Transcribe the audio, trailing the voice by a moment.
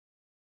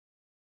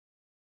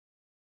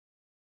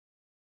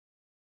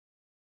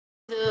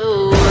The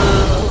world.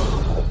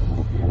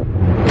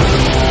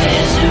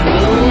 There's a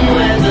room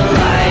where the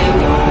light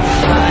won't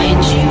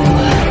find you,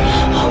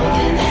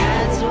 holding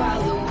hands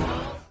while the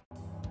world.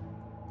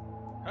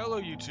 Hello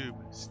YouTube,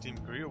 it's Team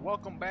Korea.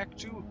 Welcome back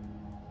to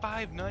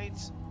Five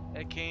Nights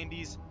at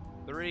Candy's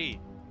 3.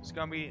 It's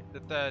gonna be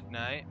the third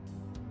night.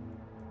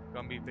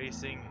 Gonna be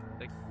facing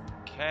the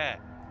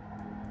cat.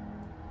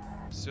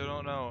 Still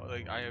don't know,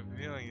 like I have a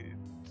feeling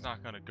it's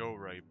not gonna go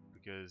right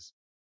because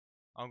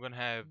I'm gonna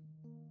have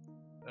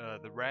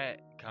the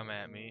rat come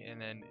at me,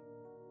 and then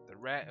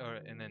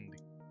the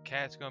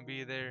cat's gonna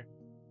be there,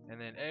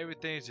 and then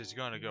everything's just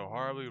gonna go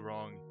horribly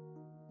wrong,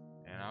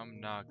 and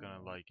I'm not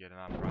gonna like it, and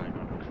I'm probably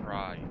gonna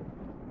cry.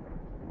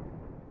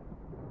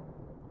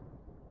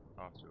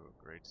 Off to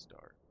a great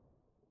start.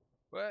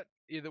 But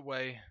either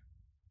way,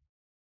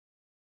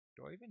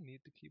 do I even need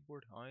the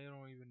keyboard? I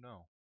don't even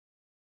know.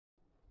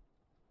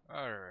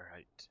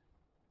 Alright.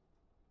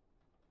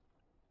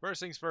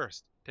 First things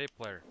first, tape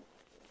player.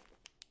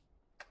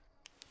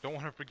 Don't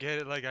want to forget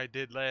it like I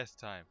did last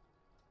time.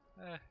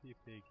 Ah, you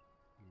big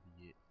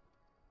idiot.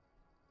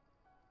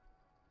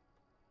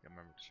 Gotta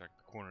remember to check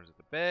the corners of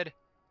the bed.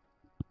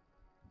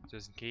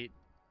 Just in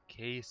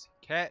case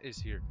cat is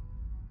here.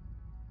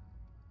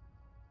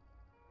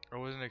 I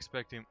wasn't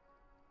expecting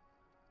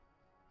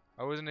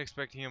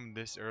him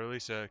this early,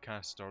 so it kind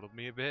of startled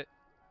me a bit.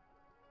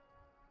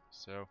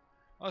 So,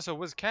 also,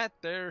 was cat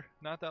there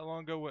not that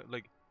long ago?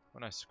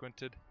 When I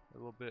squinted a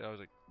little bit, I was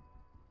like,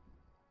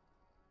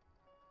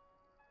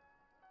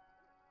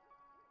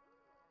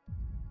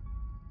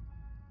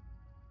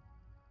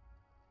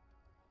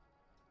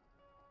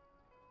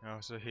 oh,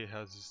 so he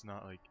has this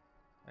not like.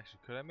 Actually,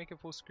 could I make it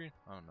full screen?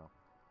 I don't know.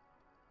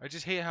 I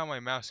just hate how my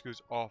mouse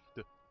goes off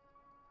the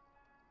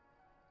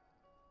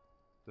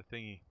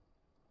thingy.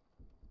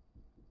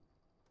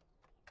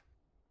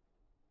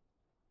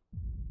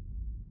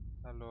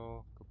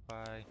 Hello,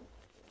 goodbye.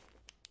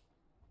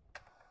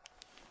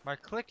 My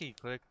clicky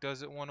click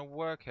doesn't want to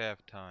work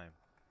half time.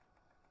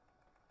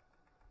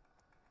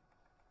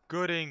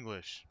 Good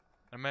English.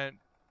 I meant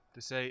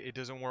to say it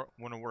doesn't want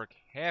to work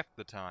half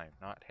the time,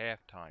 not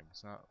half time.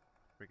 It's not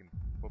freaking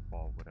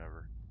football,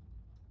 whatever.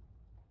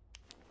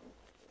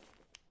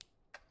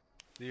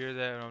 Either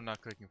that or I'm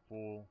not clicking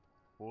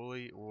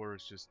fully, or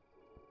it's just.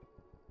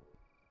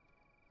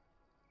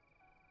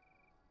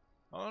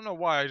 I don't know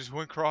why, I just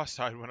went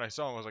cross-eyed when I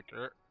saw him. I was like,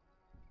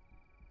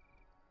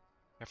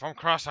 if I'm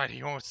cross-eyed,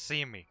 he won't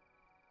see me.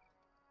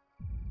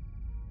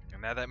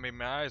 And now that made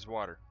my eyes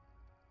water.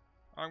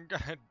 I'm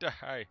gonna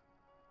die.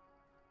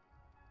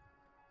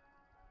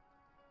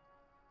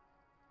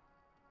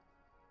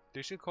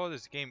 They should call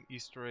this game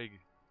Easter Egg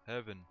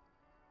Heaven.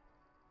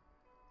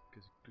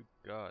 Because, good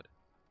God.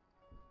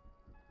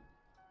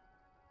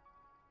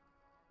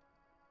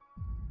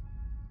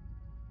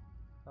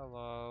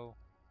 Hello.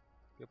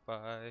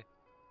 Goodbye.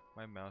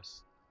 My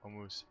mouse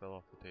almost fell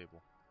off the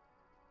table.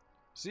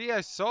 See,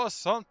 I saw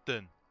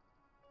something.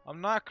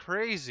 I'm not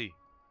crazy.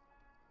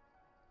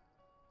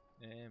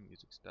 And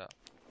music stop.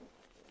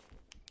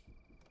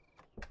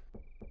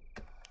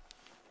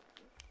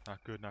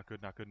 Not good, not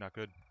good, not good, not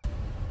good.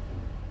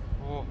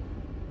 Oh.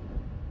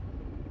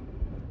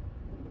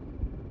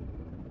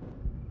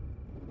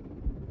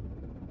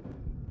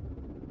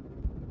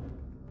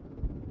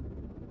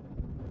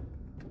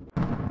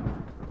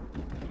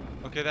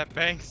 Okay, that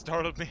bang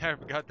startled me. I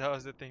forgot that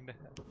was the thing that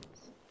happened.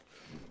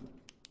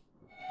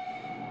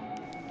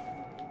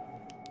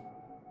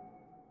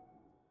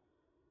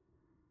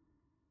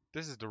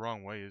 This is the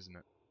wrong way, isn't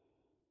it?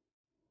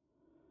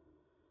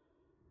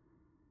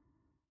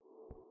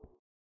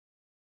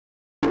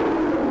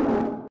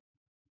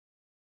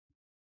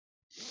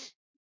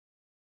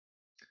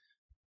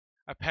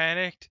 I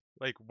panicked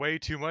like way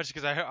too much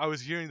because I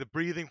was hearing the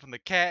breathing from the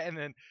cat, and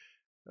then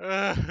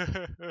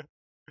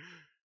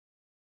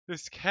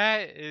this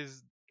cat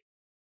is.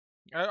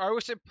 I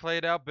wish it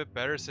played out a bit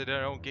better so that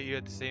I don't get you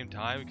at the same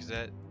time, because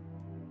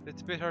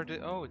it's a bit hard to.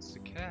 Oh, it's the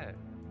cat.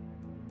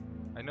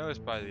 I know it's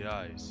by the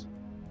eyes.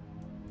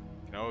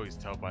 You can always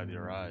tell by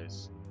their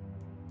eyes.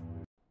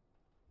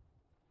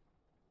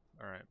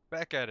 Alright,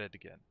 back at it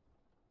again.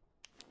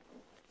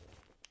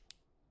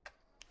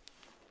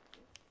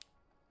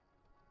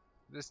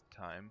 This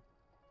time.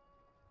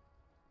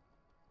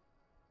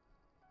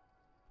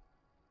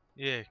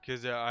 Yeah,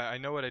 because I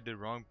know what I did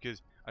wrong,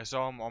 because I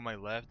saw him on my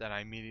left and I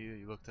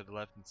immediately looked to the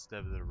left instead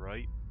of the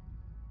right.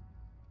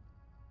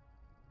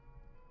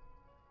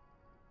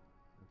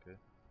 Okay.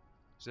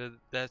 So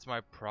that's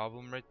my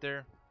problem right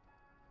there.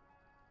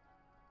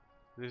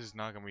 This is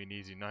not going to be an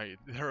easy night.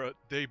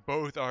 They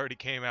both already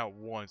came out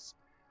once.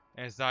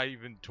 And it's not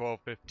even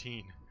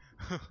 12:15.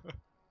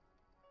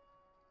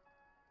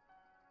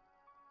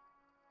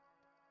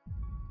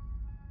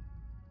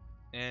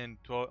 And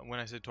when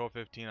I said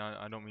 12:15,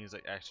 I don't mean it's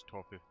like actually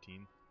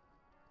 12:15.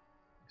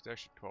 It's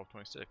actually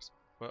 12:26.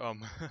 But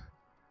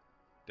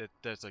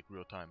that's like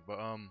real time. But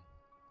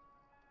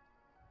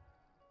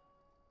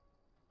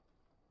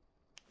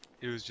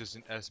it was just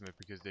an estimate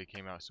because they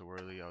came out so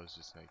early. I was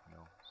just like,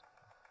 no,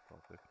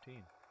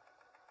 12:15.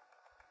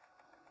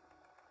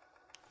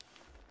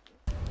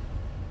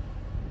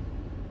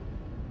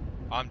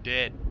 I'm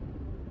dead.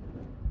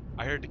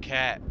 I heard the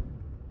cat.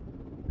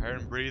 I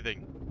heard him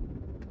breathing.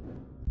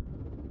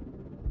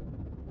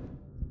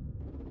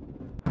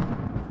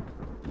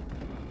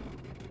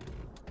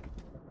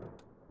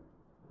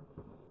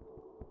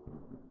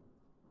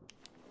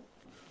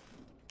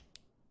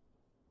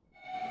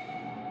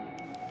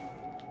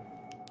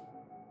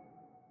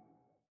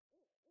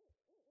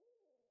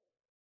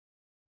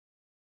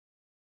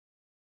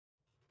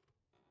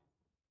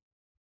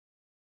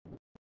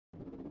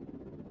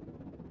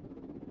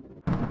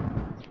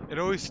 It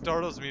always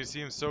startles me to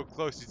see him so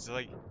close. He's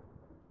like,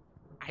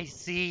 I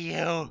see you.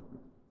 Yeah,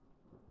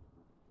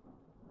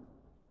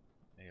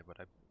 but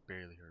I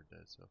barely heard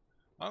that, so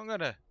I'm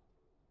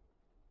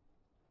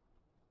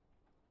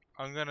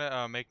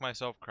gonna make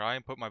myself cry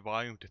and put my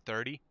volume to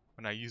 30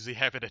 when I usually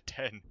have it at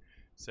 10.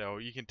 So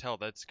you can tell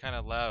that's kind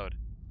of loud.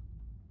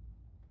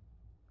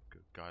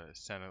 Good God, it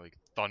sounded like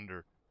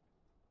thunder.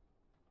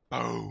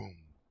 Boom.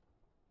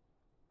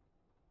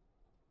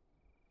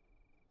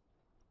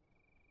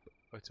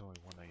 Oh, it's only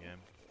 1 a.m.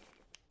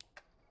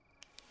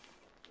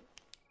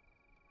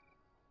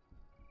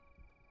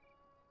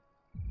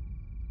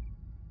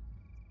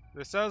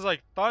 This sounds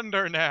like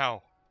thunder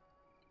now.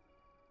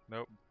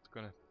 Nope, it's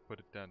gonna put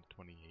it down to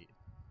 28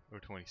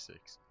 or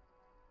 26.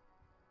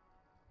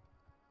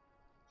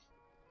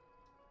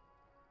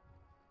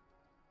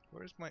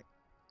 Where's my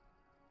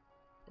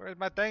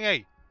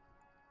thingy?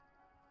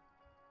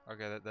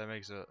 Okay, that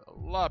makes it a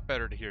lot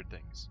better to hear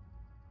things.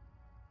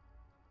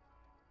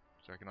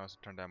 So I can also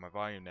turn down my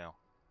volume now.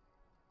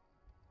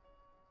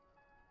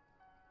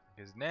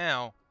 Because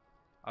now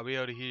I'll be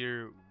able to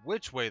hear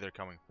which way they're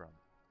coming from.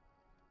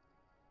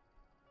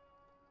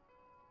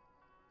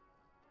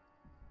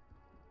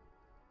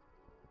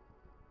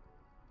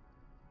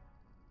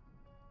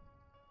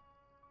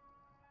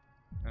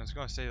 And I was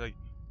gonna say, like,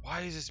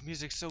 why is this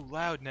music so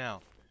loud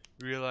now?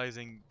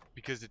 Realizing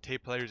because the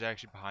tape player is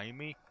actually behind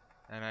me,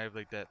 and I have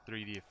like that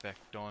 3D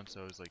effect on,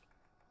 so it's like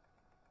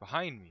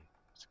behind me.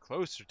 It's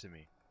closer to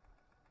me.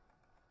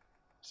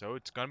 So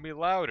it's gonna be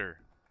louder.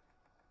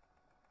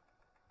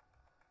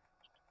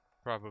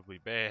 Probably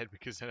bad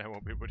because then I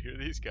won't be able to hear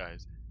these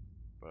guys.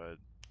 But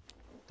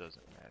it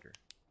doesn't matter.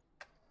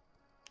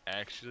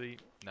 Actually,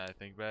 now that I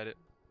think about it,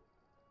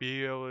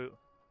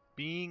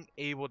 being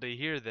able to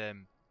hear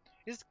them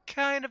is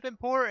kind of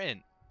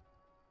important.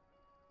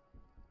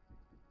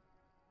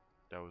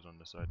 That was on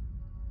the side.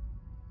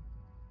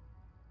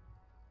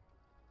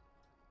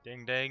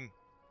 Ding ding.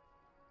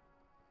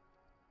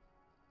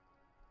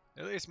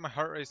 At least my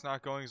heart rate's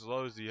not going as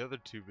low as the other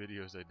 2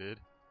 videos I did.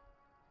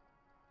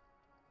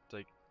 It's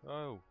like,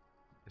 oh,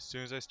 as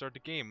soon as I start the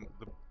game,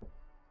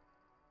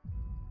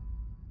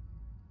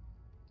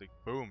 like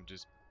boom,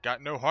 just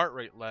got no heart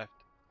rate left.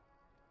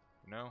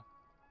 No?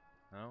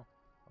 No?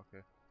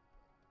 Okay.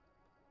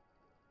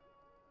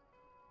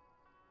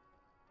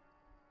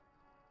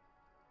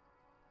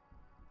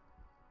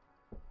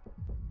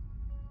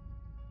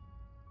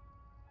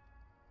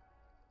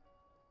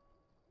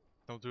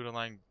 Don't do the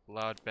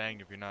loud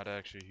bang if you're not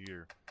actually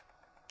here.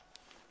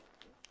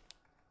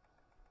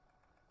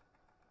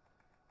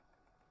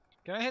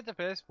 Can I hit the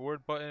fast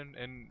forward button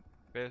and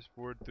fast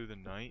forward through the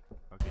night?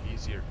 Okay,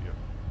 easier for you.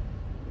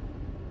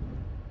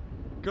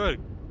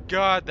 Good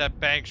God, that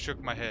bang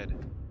shook my head.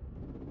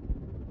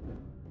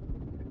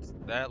 It's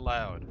that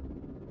loud.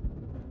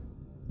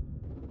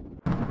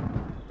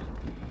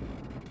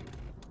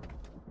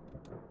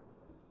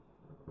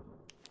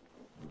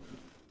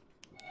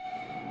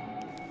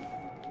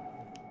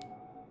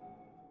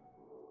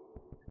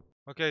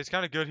 Okay, it's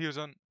kind of good he was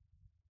on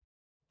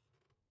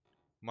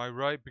my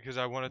right because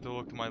I wanted to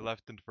look to my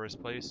left in the first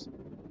place.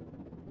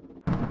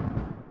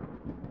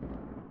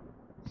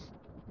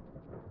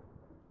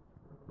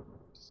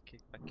 Just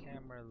kick my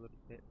camera a little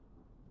bit.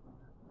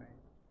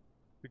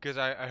 Because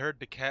I heard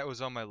the cat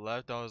was on my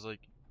left, I was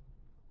like,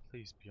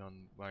 please be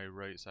on my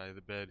right side of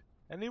the bed.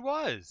 And he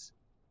was!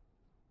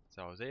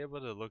 So I was able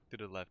to look to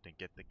the left and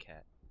get the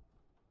cat.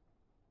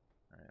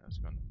 Alright, I was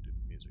gonna do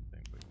the music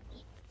thing, but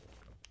it's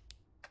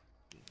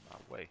in my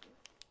way.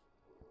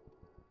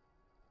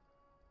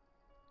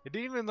 It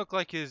didn't even look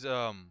like his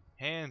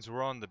hands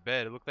were on the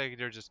bed. It looked like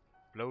they're just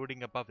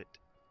floating above it.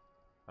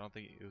 I don't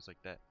think it was like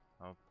that.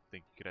 I don't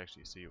think you could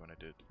actually see it when I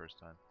did it the first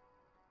time.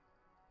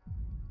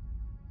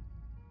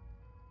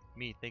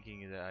 Me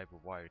thinking that I have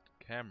a wired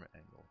camera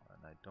angle,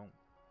 and I don't.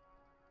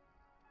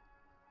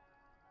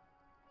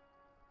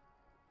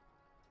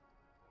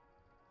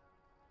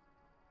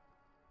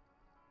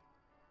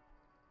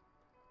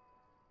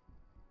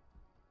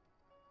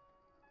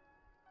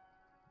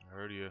 I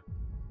heard you.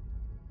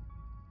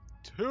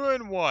 2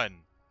 and 1!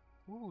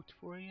 Ooh, it's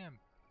 4 a.m.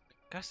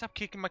 Gotta stop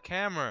kicking my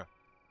camera.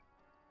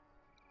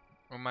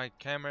 Or my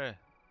camera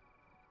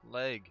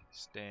leg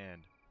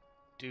stand.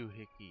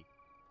 Doohickey.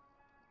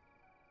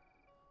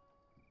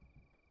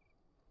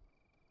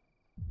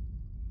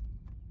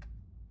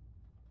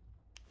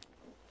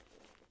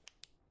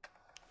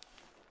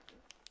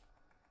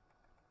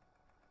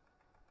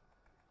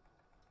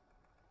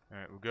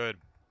 Alright, we're good.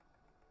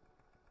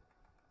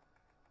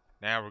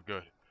 Now we're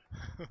good.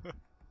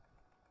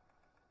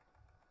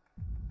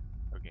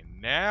 Okay,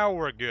 now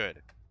we're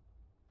good.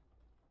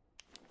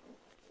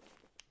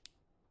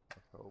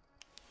 Oh.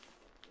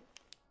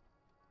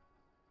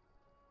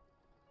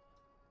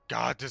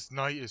 God, this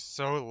night is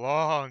so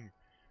long.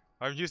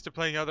 I'm used to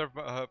playing other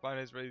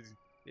finance raising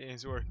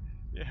games where,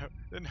 you know,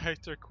 the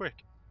nights are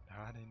quick.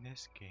 Not in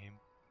this game.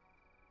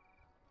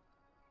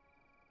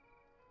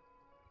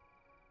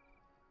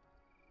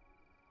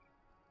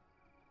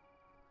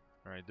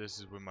 Alright, this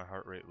is when my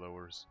heart rate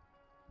lowers.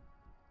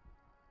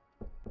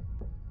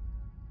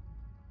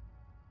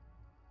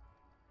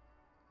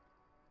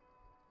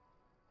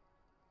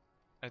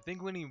 I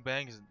think when he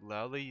bangs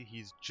loudly,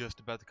 he's just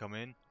about to come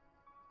in.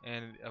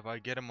 And if I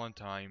get him on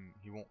time,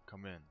 he won't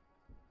come in.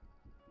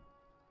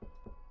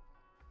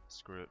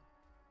 Screw it.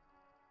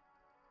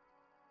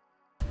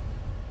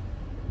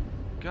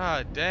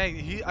 God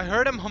dang, I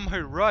heard him on my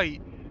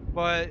right,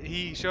 but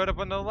he showed up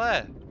on the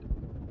left.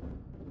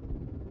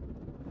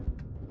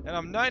 And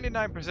I'm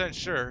 99%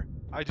 sure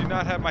I do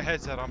not have my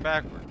headset on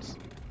backwards.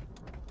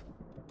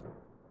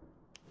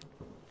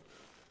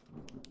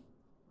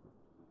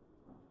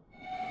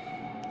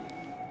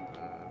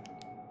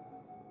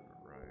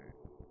 Right.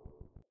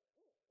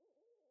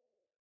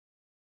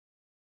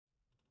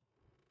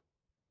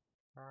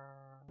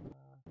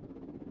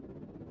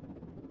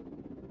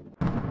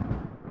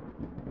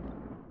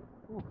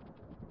 Ooh.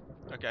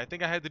 Okay, I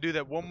think I had to do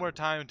that one more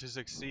time to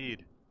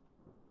succeed.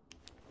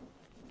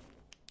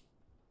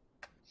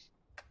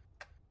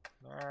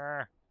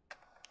 Ah.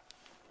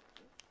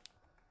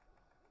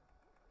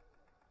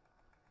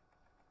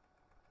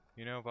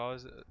 You know, if I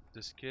was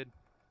this kid,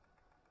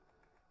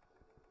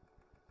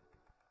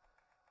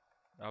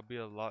 I'll be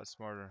a lot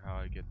smarter on how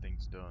I get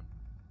things done.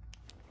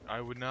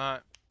 I would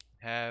not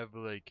have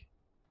like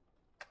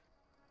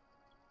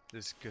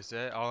this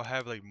cassette. I'll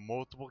have like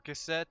multiple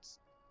cassettes.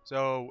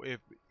 So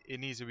if it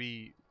needs to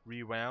be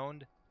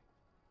rewound,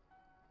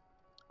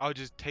 I'll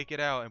just take it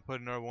out and put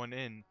another one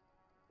in.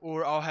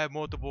 Or I'll have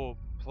multiple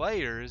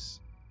players.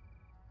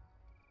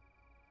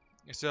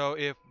 So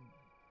if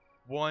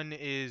one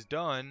is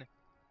done,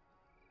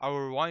 I'll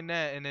rewind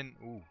that and then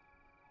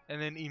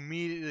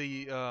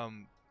immediately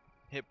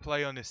hit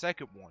play on the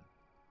second one.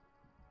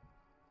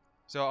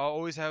 So I'll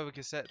always have a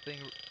cassette thing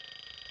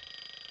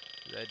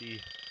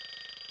ready.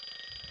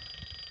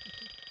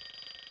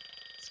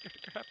 Scared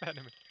the crap out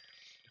of me.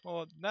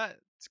 Well, not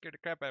scared the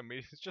crap out of me.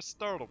 It just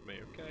startled me.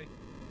 Okay.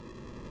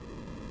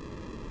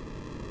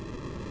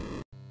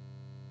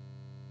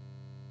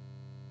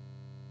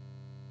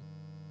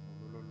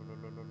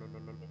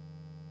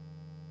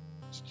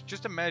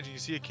 Just imagine you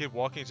see a kid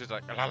walking, it's just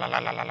like la la la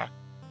la la la.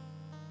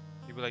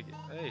 You'd be like,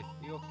 hey,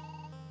 you.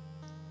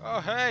 Oh,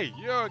 hey,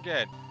 you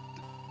again.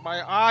 My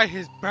eye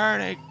is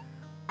burning.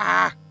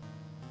 Ah.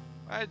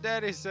 My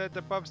daddy said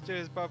the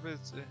upstairs pub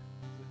is.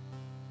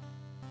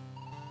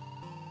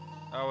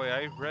 Oh wait,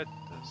 I read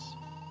this.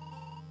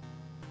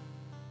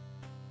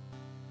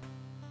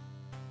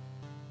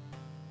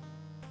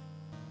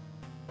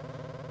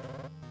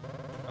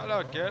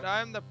 Hello, kid.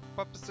 I'm the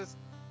puppet.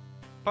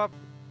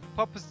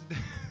 Puppet.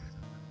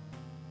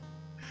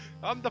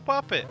 I'm the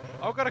puppet.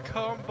 I'm gonna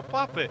call him the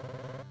puppet.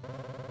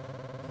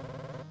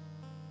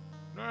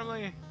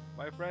 Normally,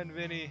 my friend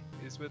Vinny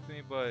is with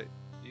me, but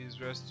he's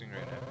resting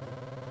right now.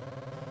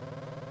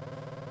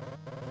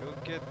 You'll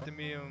get to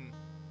meet him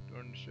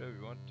during the show if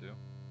you want to.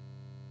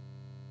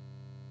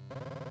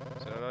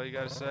 Is that all you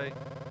gotta say?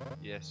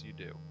 Yes, you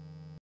do.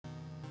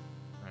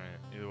 Alright,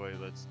 either way,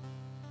 let's...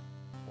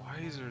 Why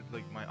is there,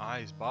 like, my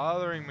eyes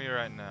bothering me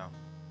right now?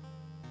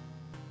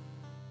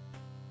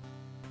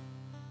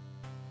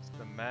 It's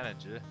the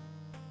manager.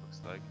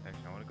 Looks like.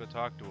 Actually, I wanna go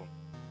talk to him.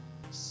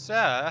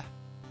 Sir,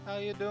 how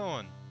you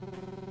doing?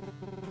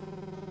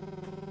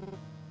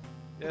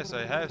 Yes,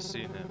 I have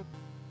seen him.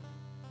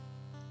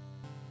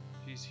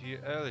 He's here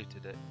early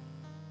today.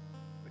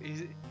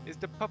 Is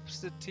the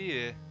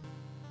puppeteer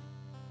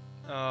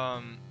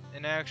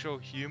an actual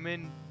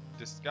human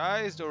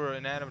disguised or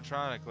an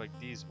animatronic like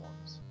these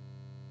ones?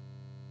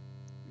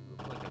 You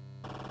look like a...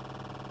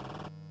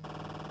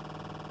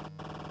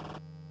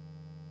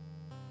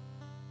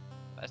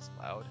 That's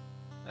loud.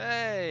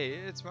 Hey,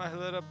 it's my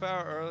little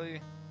pal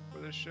early for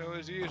the show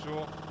as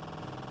usual.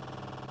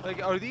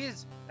 Like, are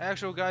these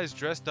actual guys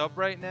dressed up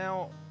right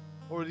now,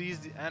 or are these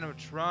the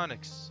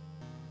animatronics?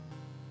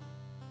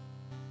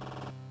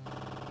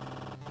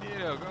 You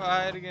know, go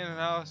hide again and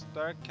I'll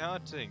start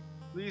counting.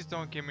 Please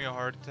don't give me a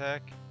heart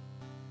attack.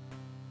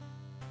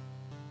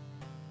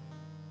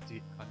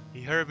 See,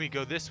 he heard me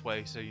go this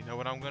way, so you know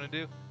what I'm gonna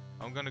do?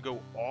 I'm gonna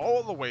go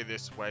all the way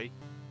this way,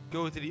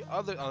 go to the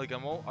other, like I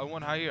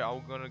want to hide here,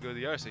 I'm gonna go to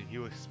the other side. He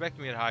will expect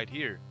me to hide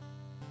here.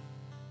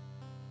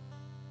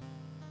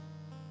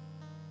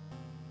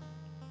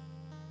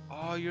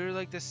 Oh, you're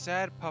like the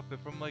sad puppet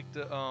from like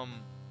the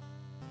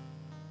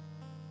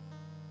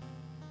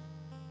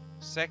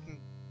second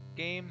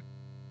game.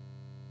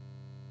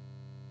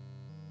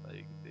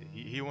 Like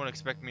he won't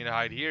expect me to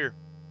hide here.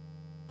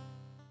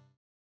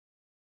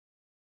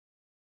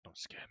 Don't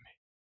scare me.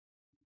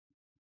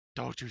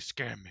 Don't you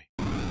scare me.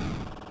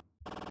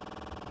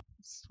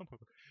 Son of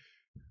a...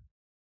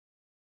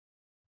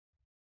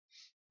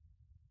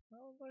 I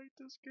don't like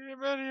this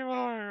game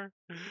anymore.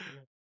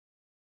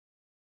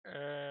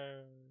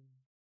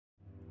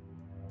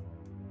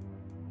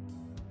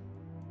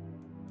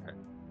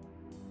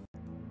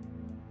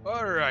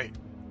 Alright.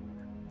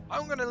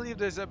 I'm gonna leave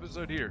this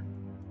episode here.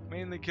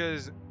 Mainly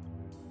because,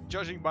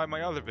 judging by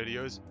my other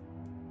videos,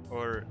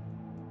 or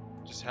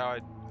just how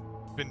I've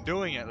been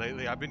doing it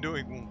lately, I've been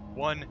doing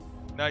one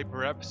night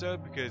per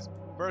episode because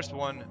first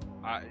one,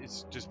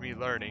 it's just me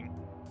learning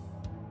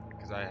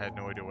because I had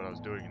no idea what I was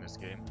doing in this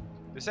game.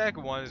 The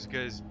second one is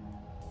because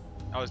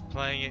I was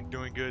playing it,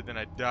 doing good, then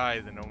I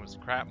died, then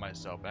almost crap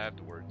myself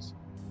afterwards.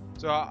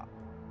 So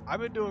I've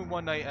been doing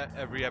one night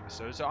every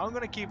episode, so I'm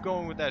gonna keep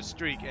going with that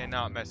streak and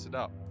not mess it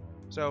up.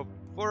 So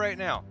for right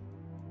now,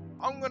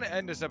 I'm gonna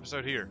end this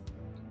episode here.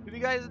 If you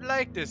guys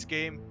like this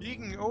game, you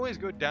can always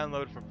go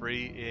download for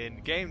free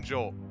in Game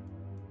Jolt.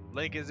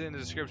 Link is in the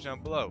description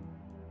down below.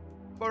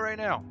 For right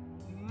now,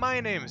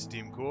 my name is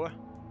Team Core,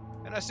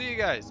 and I'll see you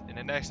guys in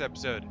the next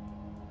episode.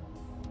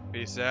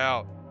 Peace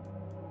out.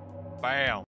 Bam.